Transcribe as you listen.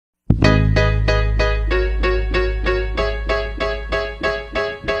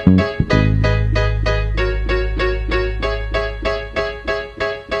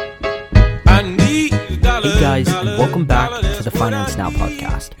Finance Now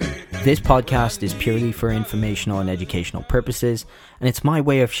podcast. This podcast is purely for informational and educational purposes, and it's my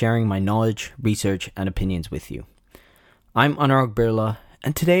way of sharing my knowledge, research, and opinions with you. I'm Anurag Birla,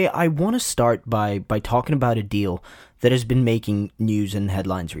 and today I want to start by talking about a deal that has been making news and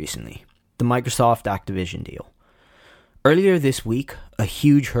headlines recently, the Microsoft Activision deal. Earlier this week, a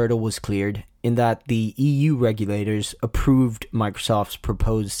huge hurdle was cleared in that the EU regulators approved Microsoft's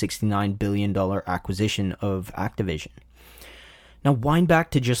proposed $69 billion acquisition of Activision. Now, wind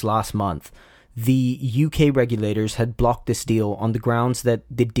back to just last month, the UK regulators had blocked this deal on the grounds that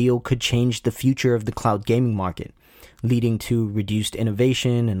the deal could change the future of the cloud gaming market, leading to reduced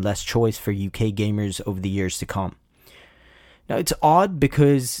innovation and less choice for UK gamers over the years to come. Now, it's odd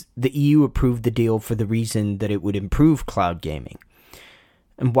because the EU approved the deal for the reason that it would improve cloud gaming.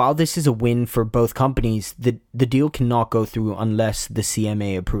 And while this is a win for both companies, the deal cannot go through unless the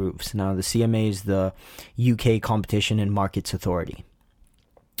CMA approves. Now, the CMA is the UK Competition and Markets Authority.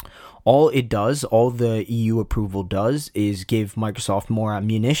 All the EU approval does is give Microsoft more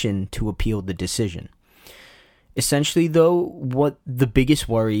ammunition to appeal the decision. Essentially, though, what the biggest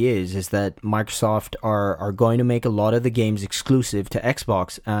worry is that Microsoft are going to make a lot of the games exclusive to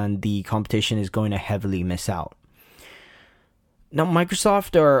Xbox, and the competition is going to heavily miss out. Now,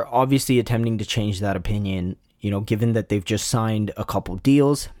 Microsoft are obviously attempting to change that opinion, given that they've just signed a couple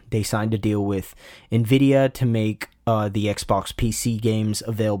deals. They signed a deal with Nvidia to make the Xbox PC games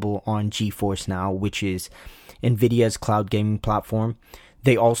available on GeForce Now, which is Nvidia's cloud gaming platform.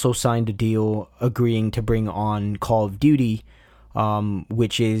 They also signed a deal agreeing to bring on Call of Duty,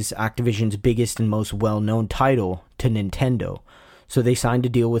 which is Activision's biggest and most well-known title, to Nintendo. So they signed a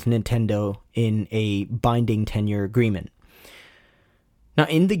deal with Nintendo in a binding 10-year agreement. Now,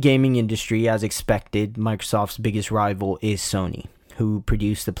 in the gaming industry, as expected, Microsoft's biggest rival is Sony, who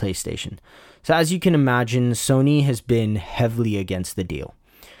produced the PlayStation. So as you can imagine, Sony has been heavily against the deal.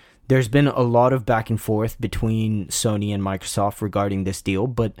 There's been a lot of back and forth between Sony and Microsoft regarding this deal,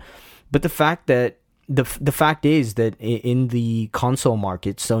 but the fact is that in the console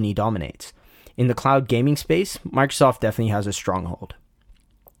market, Sony dominates. In the cloud gaming space, Microsoft definitely has a stronghold.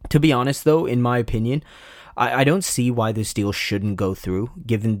 To be honest, though, in my opinion, I don't see why this deal shouldn't go through,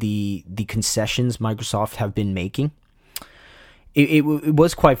 given the concessions Microsoft have been making. It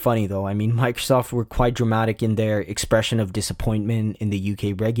was quite funny, though. I mean, Microsoft were quite dramatic in their expression of disappointment in the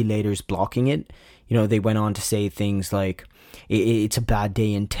UK regulators blocking it. They went on to say things like, it's a bad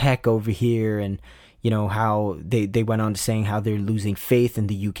day in tech over here, and, how they went on to saying how they're losing faith in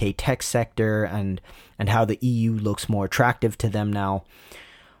the UK tech sector and how the EU looks more attractive to them now.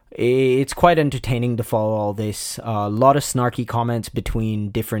 It's quite entertaining to follow all this. A lot of snarky comments between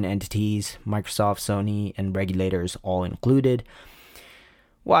different entities, Microsoft, Sony, and regulators all included.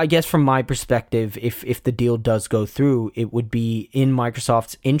 Well, I guess from my perspective, if the deal does go through, it would be in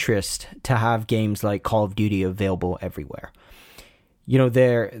Microsoft's interest to have games like Call of Duty available everywhere.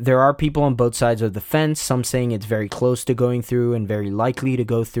 There are people on both sides of the fence, some saying it's very close to going through and very likely to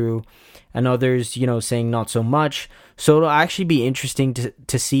go through, and others, saying not so much. So it'll actually be interesting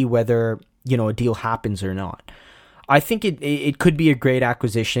to see whether, a deal happens or not. I think it could be a great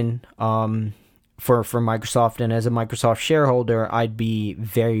acquisition for Microsoft, and as a Microsoft shareholder, I'd be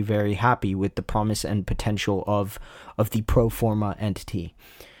very, very happy with the promise and potential of the pro forma entity.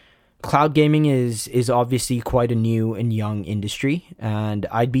 Cloud gaming is obviously quite a new and young industry, and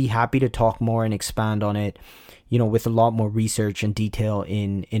I'd be happy to talk more and expand on it, with a lot more research and detail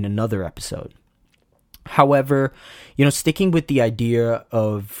in another episode. However, sticking with the idea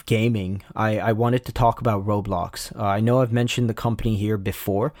of gaming, I wanted to talk about Roblox. I know I've mentioned the company here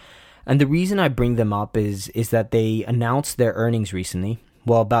before, and the reason I bring them up is that they announced their earnings recently,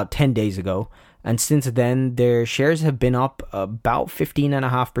 about 10 days ago, and since then, their shares have been up about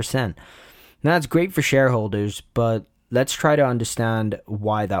 15.5%. Now, that's great for shareholders, but let's try to understand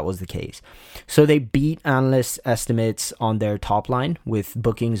why that was the case. So they beat analysts' estimates on their top line with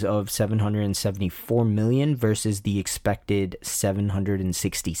bookings of $774 million versus the expected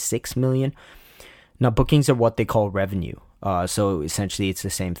 $766 million. Now, bookings are what they call revenue. So essentially, it's the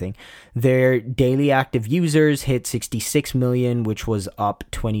same thing. Their daily active users hit 66 million, which was up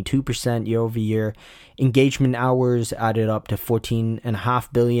 22% year over year. Engagement hours added up to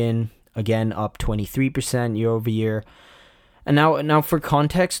 14.5 billion, again up 23% year over year. And now for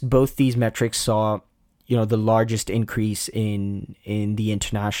context, both these metrics saw, the largest increase in the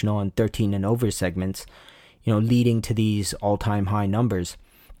international and 13 and over segments, leading to these all-time high numbers.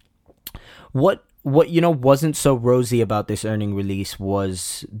 What wasn't so rosy about this earning release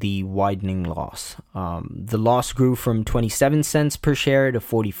was the widening loss. The loss grew from 27 cents per share to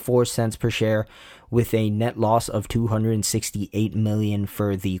 44 cents per share, with a net loss of $268 million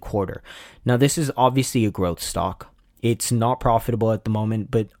for the quarter. Now, this is obviously a growth stock. It's not profitable at the moment,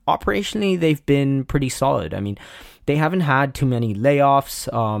 but operationally they've been pretty solid. I mean, they haven't had too many layoffs,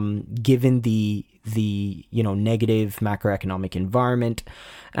 given the negative macroeconomic environment.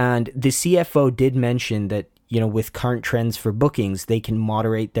 And the CFO did mention that, with current trends for bookings, they can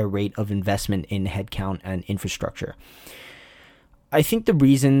moderate their rate of investment in headcount and infrastructure. I think the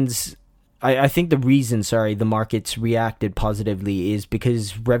reason the markets reacted positively is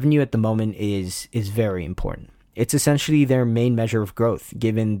because revenue at the moment is very important. It's essentially their main measure of growth,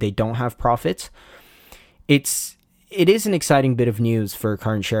 given they don't have profits. It is an exciting bit of news for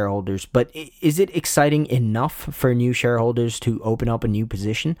current shareholders, but is it exciting enough for new shareholders to open up a new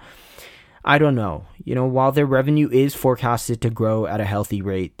position? I don't know. While their revenue is forecasted to grow at a healthy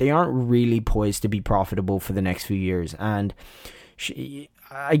rate, they aren't really poised to be profitable for the next few years. And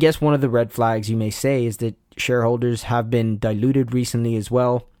I guess one of the red flags you may say is that shareholders have been diluted recently as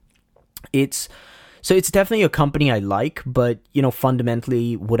well. It's definitely a company I like, but,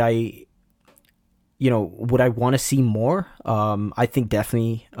 fundamentally, would I want to see more? I think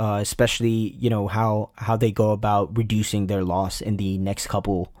definitely, especially, how they go about reducing their loss in the next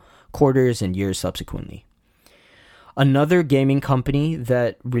couple quarters and years subsequently. Another gaming company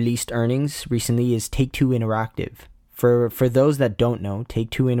that released earnings recently is Take-Two Interactive. For those that don't know,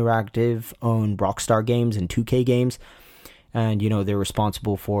 Take-Two Interactive own Rockstar Games and 2K Games. And, they're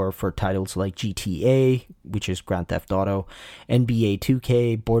responsible for titles like GTA, which is Grand Theft Auto, NBA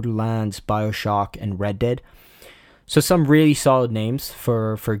 2K, Borderlands, BioShock, and Red Dead. So some really solid names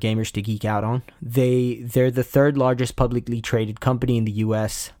for gamers to geek out on. They're the third largest publicly traded company in the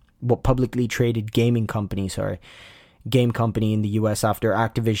U.S. Publicly traded game company in the U.S. after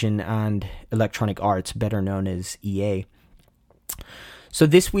Activision and Electronic Arts, better known as EA. So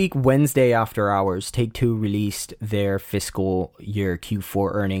this week, Wednesday after hours, Take-Two released their fiscal year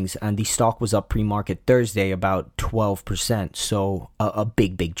Q4 earnings, and the stock was up pre-market Thursday about 12%, so a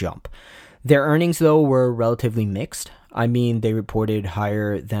big jump. Their earnings, though, were relatively mixed. I mean, they reported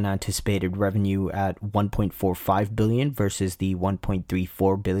higher than anticipated revenue at $1.45 billion versus the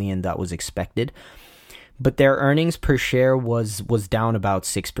 $1.34 billion that was expected. But their earnings per share was down about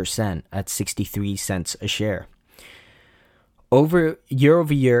 6% at 63 cents a share. Year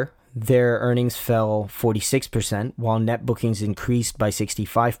over year, their earnings fell 46%, while net bookings increased by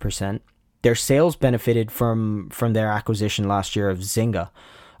 65%. Their sales benefited from their acquisition last year of Zynga,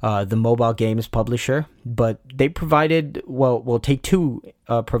 the mobile games publisher, but they provided, Take-Two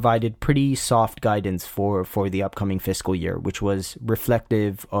provided pretty soft guidance for the upcoming fiscal year, which was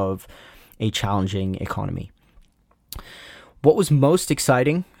reflective of a challenging economy. What was most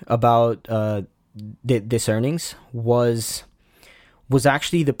exciting about this earnings was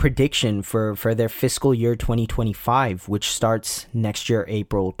actually the prediction for their fiscal year 2025, which starts next year,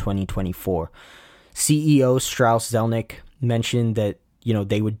 April 2024. CEO Strauss Zelnick mentioned that,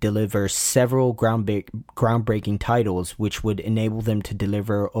 they would deliver several groundbreaking titles, which would enable them to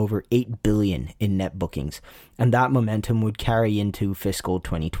deliver over $8 billion in net bookings, and that momentum would carry into fiscal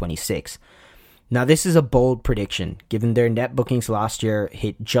 2026. Now, this is a bold prediction, given their net bookings last year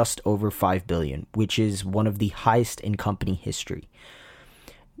hit just over $5 billion, which is one of the highest in company history.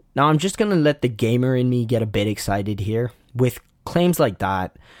 Now, I'm just going to let the gamer in me get a bit excited here. With claims like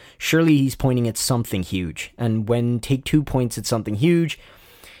that, surely he's pointing at something huge. And when Take-Two points at something huge,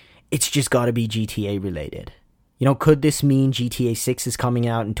 it's just got to be GTA related. Could this mean GTA 6 is coming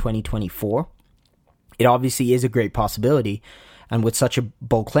out in 2024? It obviously is a great possibility. And with such a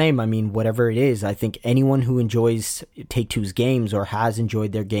bold claim, I mean, whatever it is, I think anyone who enjoys Take-Two's games or has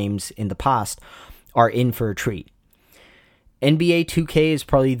enjoyed their games in the past are in for a treat. NBA 2K is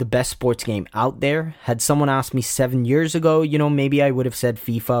probably the best sports game out there. Had someone asked me 7 years ago, maybe I would have said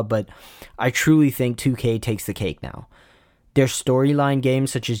FIFA, but I truly think 2K takes the cake now. Their storyline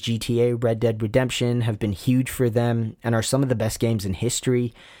games such as GTA, Red Dead Redemption have been huge for them and are some of the best games in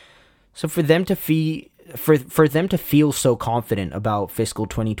history. So for them to feel so confident about fiscal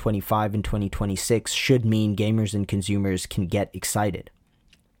 2025 and 2026 should mean gamers and consumers can get excited.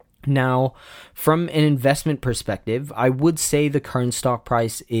 Now, from an investment perspective, I would say the current stock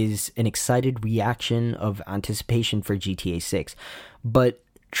price is an excited reaction of anticipation for GTA 6. But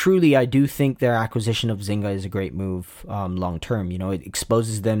truly, I do think their acquisition of Zynga is a great move long term. It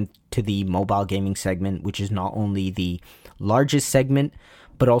exposes them to the mobile gaming segment, which is not only the largest segment,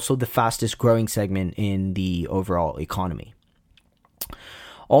 but also the fastest growing segment in the overall economy.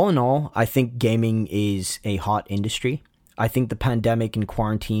 All in all, I think gaming is a hot industry. I think the pandemic and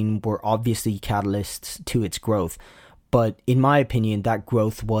quarantine were obviously catalysts to its growth, but in my opinion, that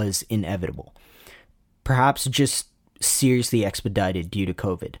growth was inevitable. perhaps just seriously expedited due to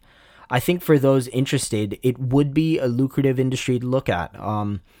COVID. I think for those interested, it would be a lucrative industry to look at,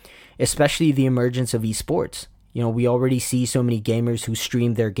 especially the emergence of esports. We already see so many gamers who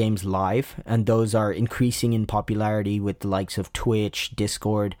stream their games live, and those are increasing in popularity with the likes of Twitch,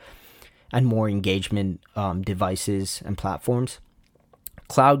 Discord, and more engagement devices and platforms.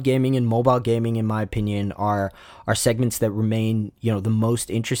 Cloud gaming and mobile gaming, in my opinion, are segments that remain, the most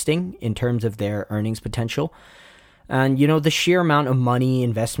interesting in terms of their earnings potential. And, the sheer amount of money,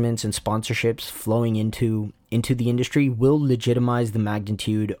 investments, and sponsorships flowing into the industry will legitimize the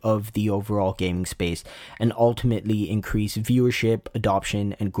magnitude of the overall gaming space and ultimately increase viewership,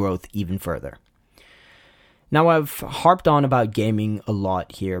 adoption, and growth even further. Now, I've harped on about gaming a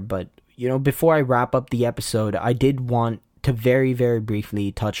lot here, but, before I wrap up the episode, I did want to very, very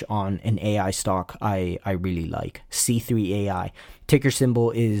briefly touch on an AI stock I really like, C3 AI. Ticker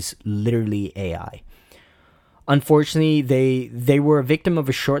symbol is literally AI. Unfortunately, they were a victim of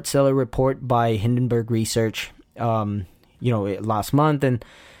a short seller report by Hindenburg Research, last month, and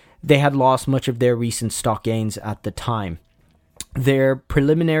they had lost much of their recent stock gains at the time. Their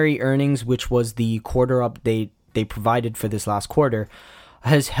preliminary earnings, which was the quarter update they provided for this last quarter,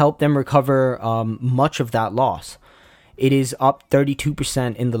 has helped them recover much of that loss. It is up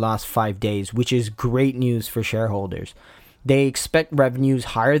 32% in the last 5 days, which is great news for shareholders. They expect revenues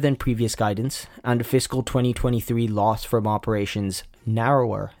higher than previous guidance and a fiscal 2023 loss from operations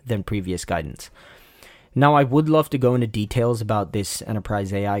narrower than previous guidance. Now, I would love to go into details about this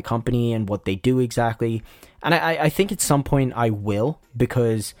enterprise AI company and what they do exactly, and I think at some point I will,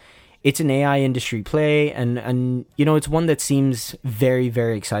 because it's an AI industry play, and it's one that seems very,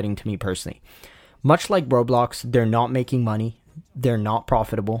 very exciting to me personally. Much like Roblox, they're not making money, they're not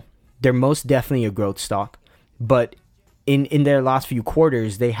profitable, they're most definitely a growth stock, but in their last few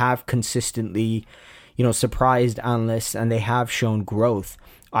quarters, they have consistently, surprised analysts, and they have shown growth,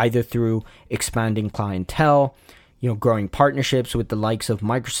 either through expanding clientele, growing partnerships with the likes of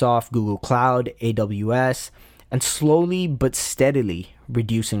Microsoft, Google Cloud, AWS, and slowly but steadily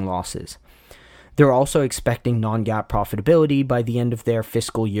reducing losses. They're also expecting non-GAAP profitability by the end of their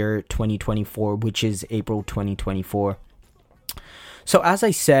fiscal year 2024, which is April 2024. So as I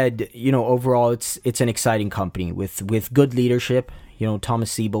said, overall, it's an exciting company with good leadership,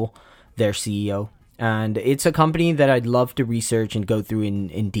 Thomas Siebel, their CEO. And it's a company that I'd love to research and go through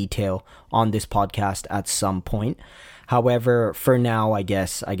in detail on this podcast at some point. However, for now, I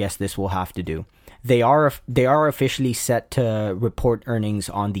guess this will have to do. They are officially set to report earnings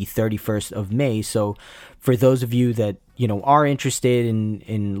on the 31st of May. So for those of you that, are interested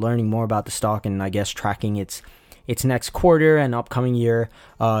in learning more about the stock and I guess tracking its next quarter and upcoming year,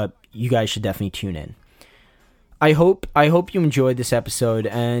 you guys should definitely tune in. I hope you enjoyed this episode,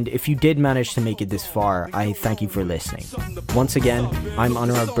 and if you did manage to make it this far, I thank you for listening. Once again, I'm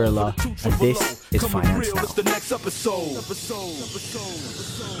Anurag Birla, and this is Finance Now.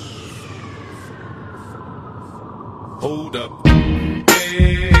 Hold up.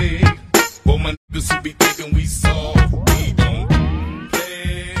 Hey, well, my niggas who be thinking we saw.